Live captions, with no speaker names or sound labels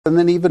And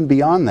then even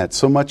beyond that,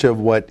 so much of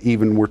what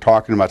even we're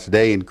talking about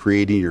today in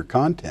creating your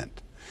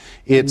content,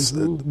 it's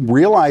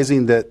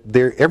realizing that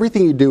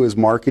everything you do is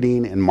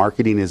marketing, and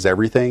marketing is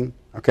everything.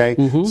 Okay,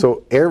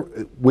 so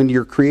when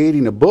you're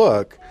creating a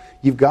book,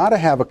 you've got to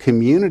have a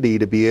community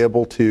to be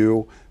able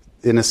to,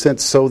 in a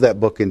sense, sew that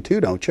book in two,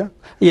 don't you?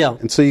 Yeah.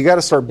 And so you got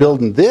to start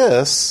building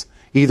this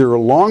either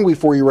long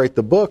before you write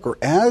the book or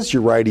as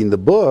you're writing the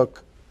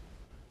book,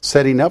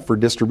 setting up for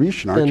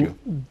distribution, aren't you?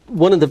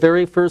 One of the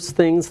very first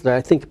things that I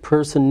think a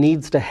person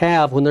needs to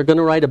have when they're going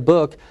to write a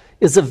book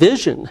is a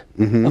vision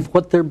of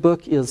what their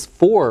book is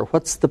for.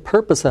 What's the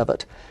purpose of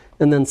it?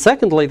 And then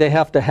secondly, they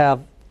have to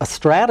have a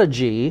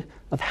strategy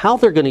of how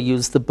they're going to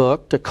use the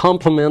book to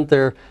complement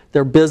their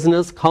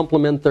business,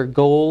 complement their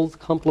goals,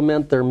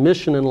 complement their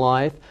mission in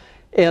life.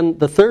 And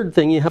the third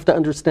thing, you have to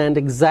understand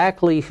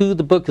exactly who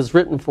the book is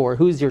written for,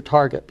 who's your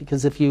target.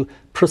 Because if you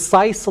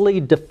precisely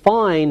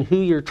define who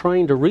you're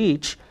trying to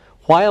reach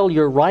while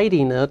you're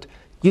writing it,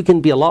 you can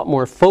be a lot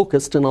more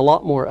focused and a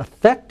lot more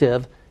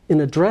effective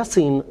in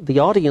addressing the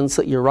audience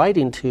that you're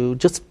writing to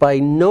just by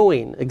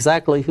knowing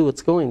exactly who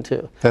it's going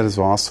to. That is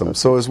awesome.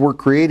 So as we're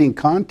creating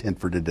content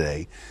for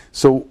today,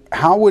 so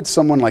how would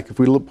someone, like if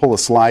we pull a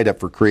slide up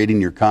for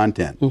creating your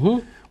content,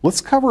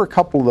 let's cover a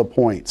couple of the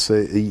points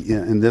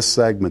in this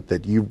segment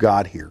that you've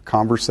got here.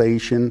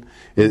 Conversation,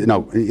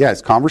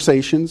 it's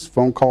conversations,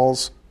 phone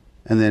calls,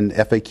 and then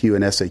FAQ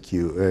and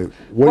SAQ.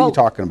 What are you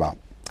talking about?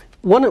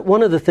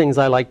 One of the things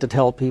I like to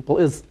tell people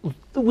is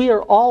we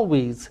are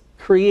always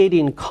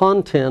creating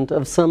content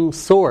of some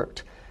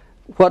sort.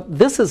 What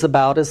this is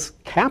about is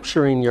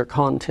capturing your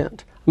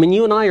content. I mean,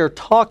 you and I are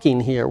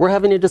talking here. We're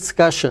having a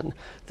discussion.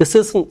 This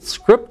isn't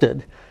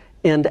scripted.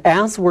 And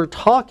as we're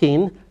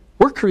talking,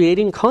 we're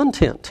creating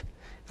content.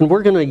 And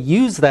we're going to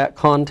use that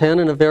content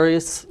in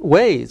various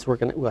ways.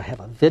 We'll have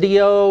a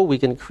video. We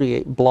can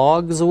create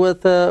blogs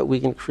with it.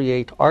 We can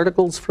create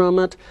articles from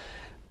it.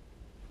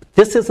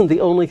 This isn't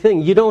the only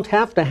thing. You don't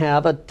have to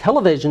have a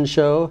television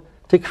show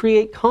to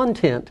create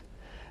content.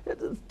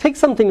 Take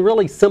something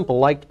really simple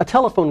like a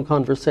telephone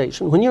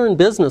conversation. When you're in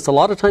business, a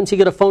lot of times you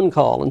get a phone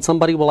call and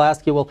somebody will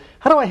ask you, well,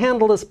 how do I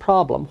handle this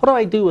problem? What do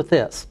I do with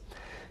this?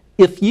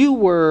 If you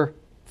were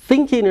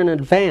thinking in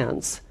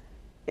advance,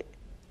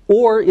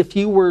 or if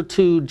you were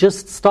to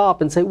just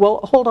stop and say, well,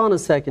 hold on a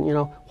second,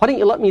 why don't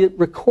you let me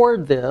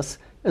record this,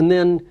 and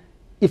then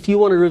if you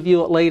want to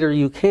review it later,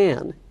 you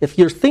can. If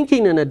you're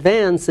thinking in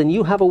advance and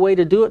you have a way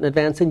to do it in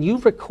advance and you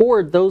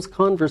record those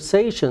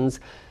conversations,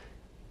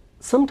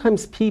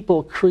 sometimes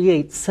people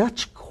create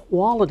such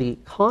quality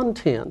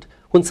content.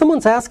 When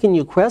someone's asking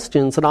you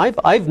questions, and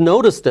I've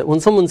noticed it, when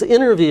someone's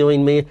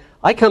interviewing me,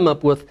 I come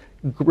up with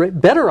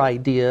better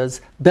ideas,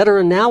 better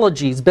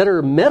analogies,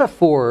 better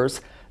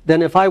metaphors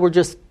than if I were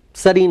just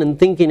sitting and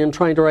thinking and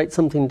trying to write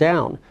something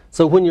down.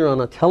 So when you're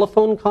on a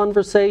telephone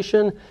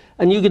conversation,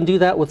 and you can do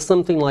that with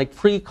something like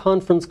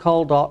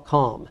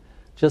freeconferencecall.com.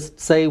 Just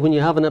say when you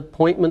have an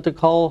appointment to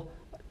call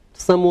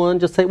someone,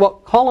 just say, well,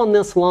 call on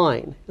this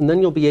line. And then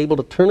you'll be able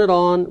to turn it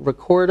on,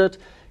 record it,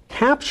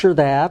 capture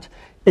that,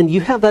 and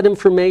you have that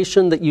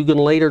information that you can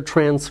later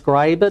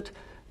transcribe it.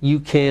 You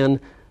can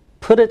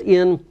put it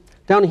in.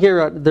 Down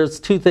here,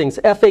 there's two things,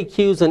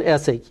 FAQs and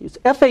SAQs.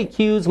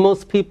 FAQs,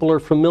 most people are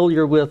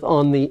familiar with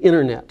on the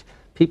internet.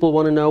 People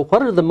want to know,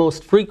 what are the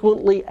most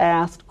frequently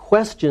asked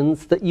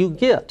questions that you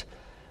get?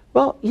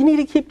 Well, you need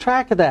to keep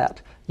track of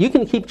that. You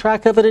can keep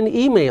track of it in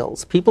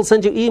emails. People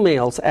send you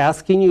emails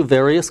asking you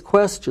various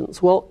questions.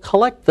 Well,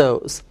 collect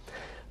those.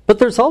 But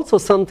there's also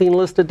something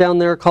listed down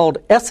there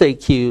called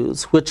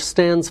SAQs, which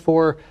stands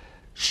for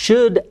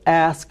should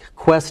ask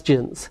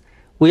questions.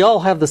 We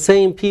all have the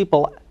same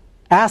people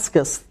ask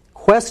us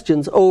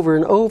questions over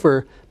and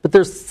over, but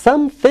there's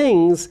some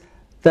things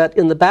that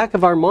in the back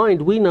of our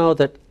mind we know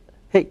that,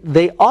 hey,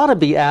 they ought to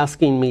be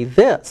asking me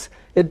this.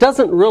 It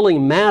doesn't really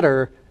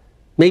matter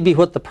maybe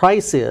what the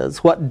price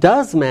is. What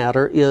does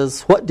matter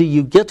is what do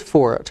you get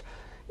for it.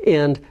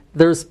 And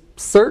there's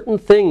certain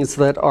things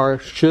that are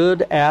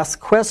should ask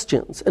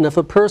questions. And if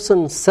a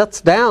person sits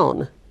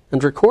down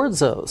and records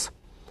those,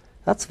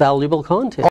 that's valuable content.